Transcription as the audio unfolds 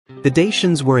The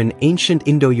Dacians were an ancient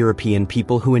Indo-European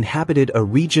people who inhabited a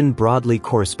region broadly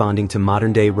corresponding to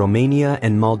modern-day Romania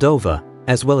and Moldova,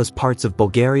 as well as parts of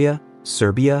Bulgaria,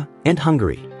 Serbia, and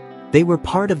Hungary. They were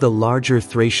part of the larger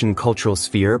Thracian cultural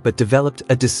sphere but developed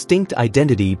a distinct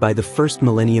identity by the first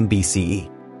millennium BCE.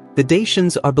 The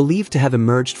Dacians are believed to have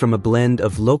emerged from a blend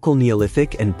of local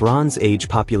Neolithic and Bronze Age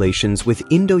populations with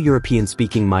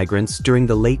Indo-European-speaking migrants during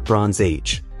the late Bronze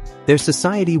Age. Their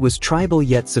society was tribal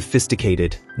yet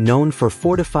sophisticated, known for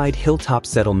fortified hilltop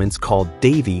settlements called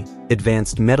davae,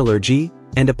 advanced metallurgy,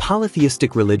 and a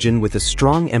polytheistic religion with a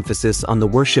strong emphasis on the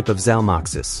worship of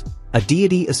Zalmoxis, a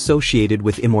deity associated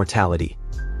with immortality.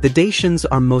 The Dacians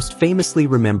are most famously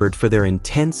remembered for their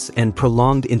intense and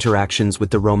prolonged interactions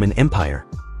with the Roman Empire.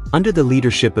 Under the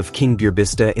leadership of King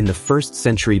Burebista in the 1st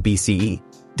century BCE,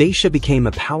 Dacia became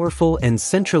a powerful and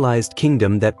centralized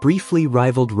kingdom that briefly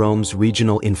rivaled Rome's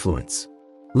regional influence.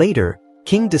 Later,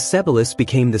 King Decebalus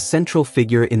became the central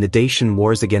figure in the Dacian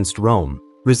Wars against Rome,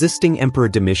 resisting Emperor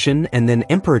Domitian and then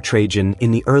Emperor Trajan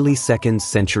in the early 2nd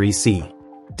century CE.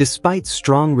 Despite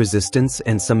strong resistance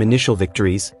and some initial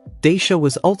victories, Dacia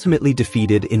was ultimately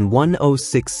defeated in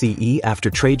 106 CE after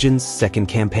Trajan's second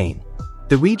campaign.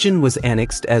 The region was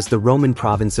annexed as the Roman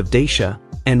province of Dacia,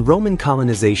 and Roman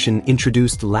colonization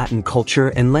introduced Latin culture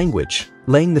and language,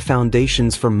 laying the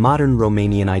foundations for modern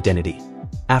Romanian identity.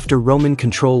 After Roman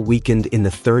control weakened in the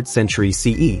 3rd century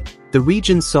CE, the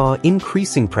region saw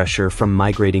increasing pressure from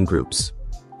migrating groups.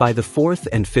 By the 4th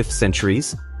and 5th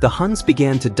centuries, the Huns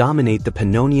began to dominate the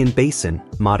Pannonian Basin,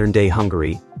 modern-day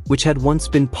Hungary, which had once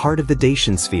been part of the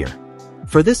Dacian sphere.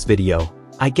 For this video,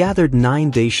 I gathered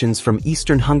 9 Dacians from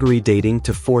eastern Hungary dating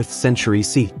to 4th century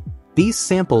CE. These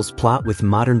samples plot with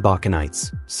modern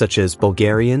Balkanites, such as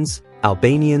Bulgarians,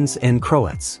 Albanians, and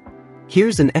Croats.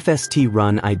 Here's an FST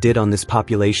run I did on this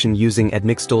population using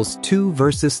admixtals 2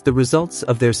 versus the results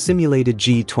of their simulated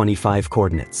G25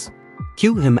 coordinates.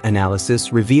 QHIM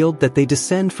analysis revealed that they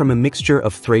descend from a mixture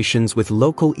of Thracians with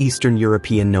local Eastern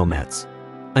European nomads.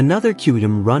 Another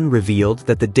QHIM run revealed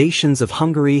that the Dacians of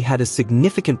Hungary had a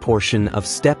significant portion of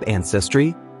steppe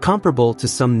ancestry, comparable to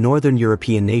some Northern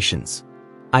European nations.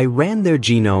 I ran their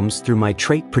genomes through my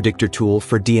trait predictor tool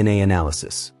for DNA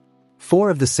analysis. 4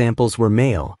 of the samples were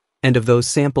male, and of those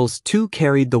samples 2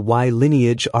 carried the Y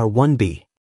lineage R1b.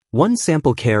 1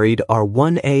 sample carried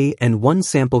R1a and 1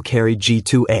 sample carried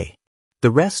G2a.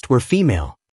 The rest were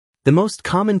female. The most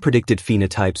common predicted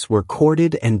phenotypes were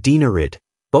corded and denerid,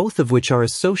 both of which are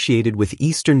associated with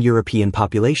Eastern European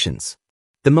populations.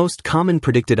 The most common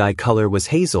predicted eye color was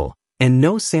hazel, and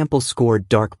no sample scored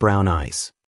dark brown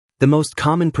eyes. The most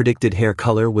common predicted hair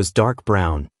color was dark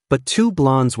brown, but 2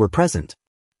 blondes were present.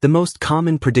 The most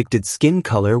common predicted skin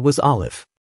color was olive.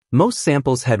 Most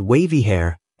samples had wavy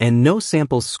hair, and no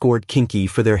samples scored kinky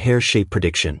for their hair shape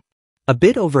prediction. A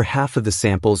bit over half of the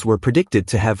samples were predicted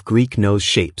to have Greek nose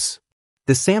shapes.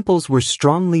 The samples were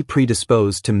strongly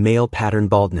predisposed to male pattern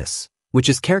baldness, which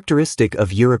is characteristic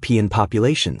of European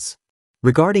populations.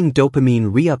 Regarding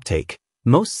dopamine reuptake,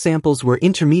 most samples were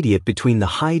intermediate between the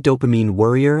high dopamine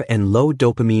warrior and low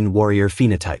dopamine warrior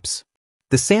phenotypes.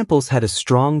 The samples had a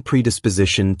strong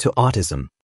predisposition to autism.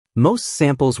 Most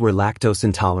samples were lactose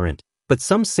intolerant, but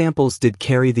some samples did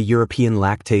carry the European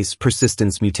lactase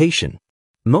persistence mutation.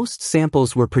 Most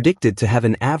samples were predicted to have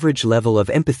an average level of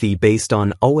empathy based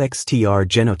on OXTR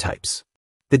genotypes.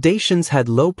 The Dacians had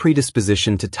low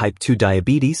predisposition to type 2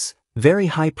 diabetes, very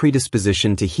high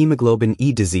predisposition to hemoglobin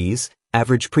E disease,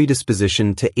 average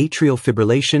predisposition to atrial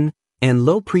fibrillation, and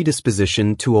low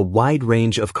predisposition to a wide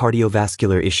range of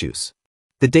cardiovascular issues.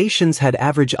 The Dacians had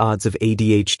average odds of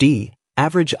ADHD,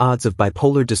 average odds of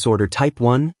bipolar disorder type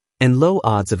 1, and low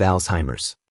odds of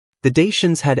Alzheimer's. The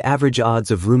Dacians had average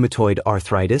odds of rheumatoid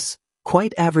arthritis,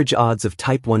 quite average odds of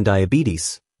type 1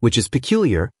 diabetes, which is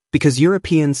peculiar because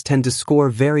Europeans tend to score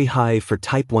very high for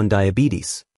type 1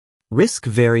 diabetes. Risk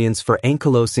variants for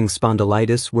ankylosing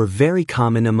spondylitis were very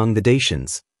common among the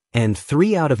Dacians, and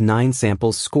 3 out of 9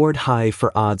 samples scored high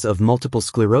for odds of multiple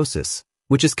sclerosis,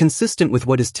 which is consistent with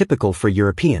what is typical for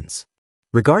Europeans.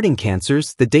 Regarding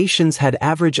cancers, the Dacians had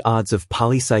average odds of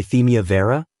polycythemia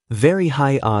vera, very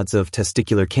high odds of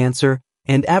testicular cancer,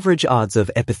 and average odds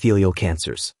of epithelial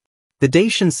cancers. The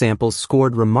Dacian samples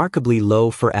scored remarkably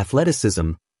low for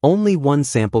athleticism. Only 1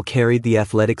 sample carried the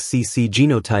athletic CC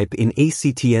genotype in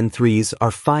ACTN3's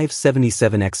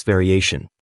R577X variation.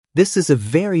 This is a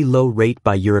very low rate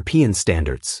by European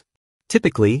standards.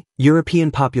 Typically,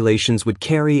 European populations would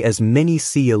carry as many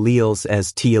C alleles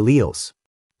as T alleles.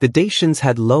 The Dacians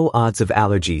had low odds of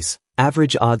allergies,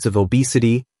 average odds of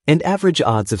obesity, and average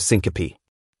odds of syncope.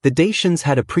 The Dacians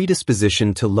had a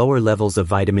predisposition to lower levels of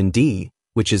vitamin D,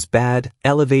 which is bad,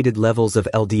 elevated levels of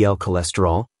LDL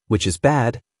cholesterol, which is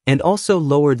bad, and also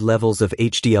lowered levels of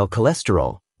HDL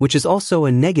cholesterol, which is also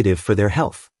a negative for their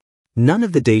health. None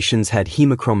of the Dacians had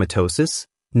hemochromatosis.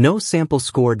 No sample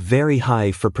scored very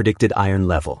high for predicted iron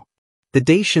level. The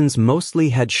Dacians mostly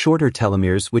had shorter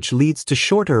telomeres, which leads to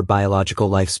shorter biological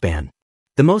lifespan.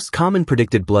 The most common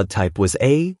predicted blood type was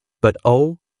A, but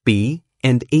O, B,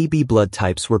 and AB blood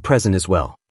types were present as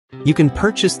well. You can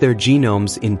purchase their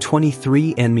genomes in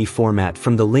 23andMe format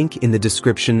from the link in the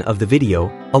description of the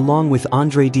video, along with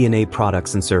Andre DNA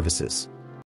products and services.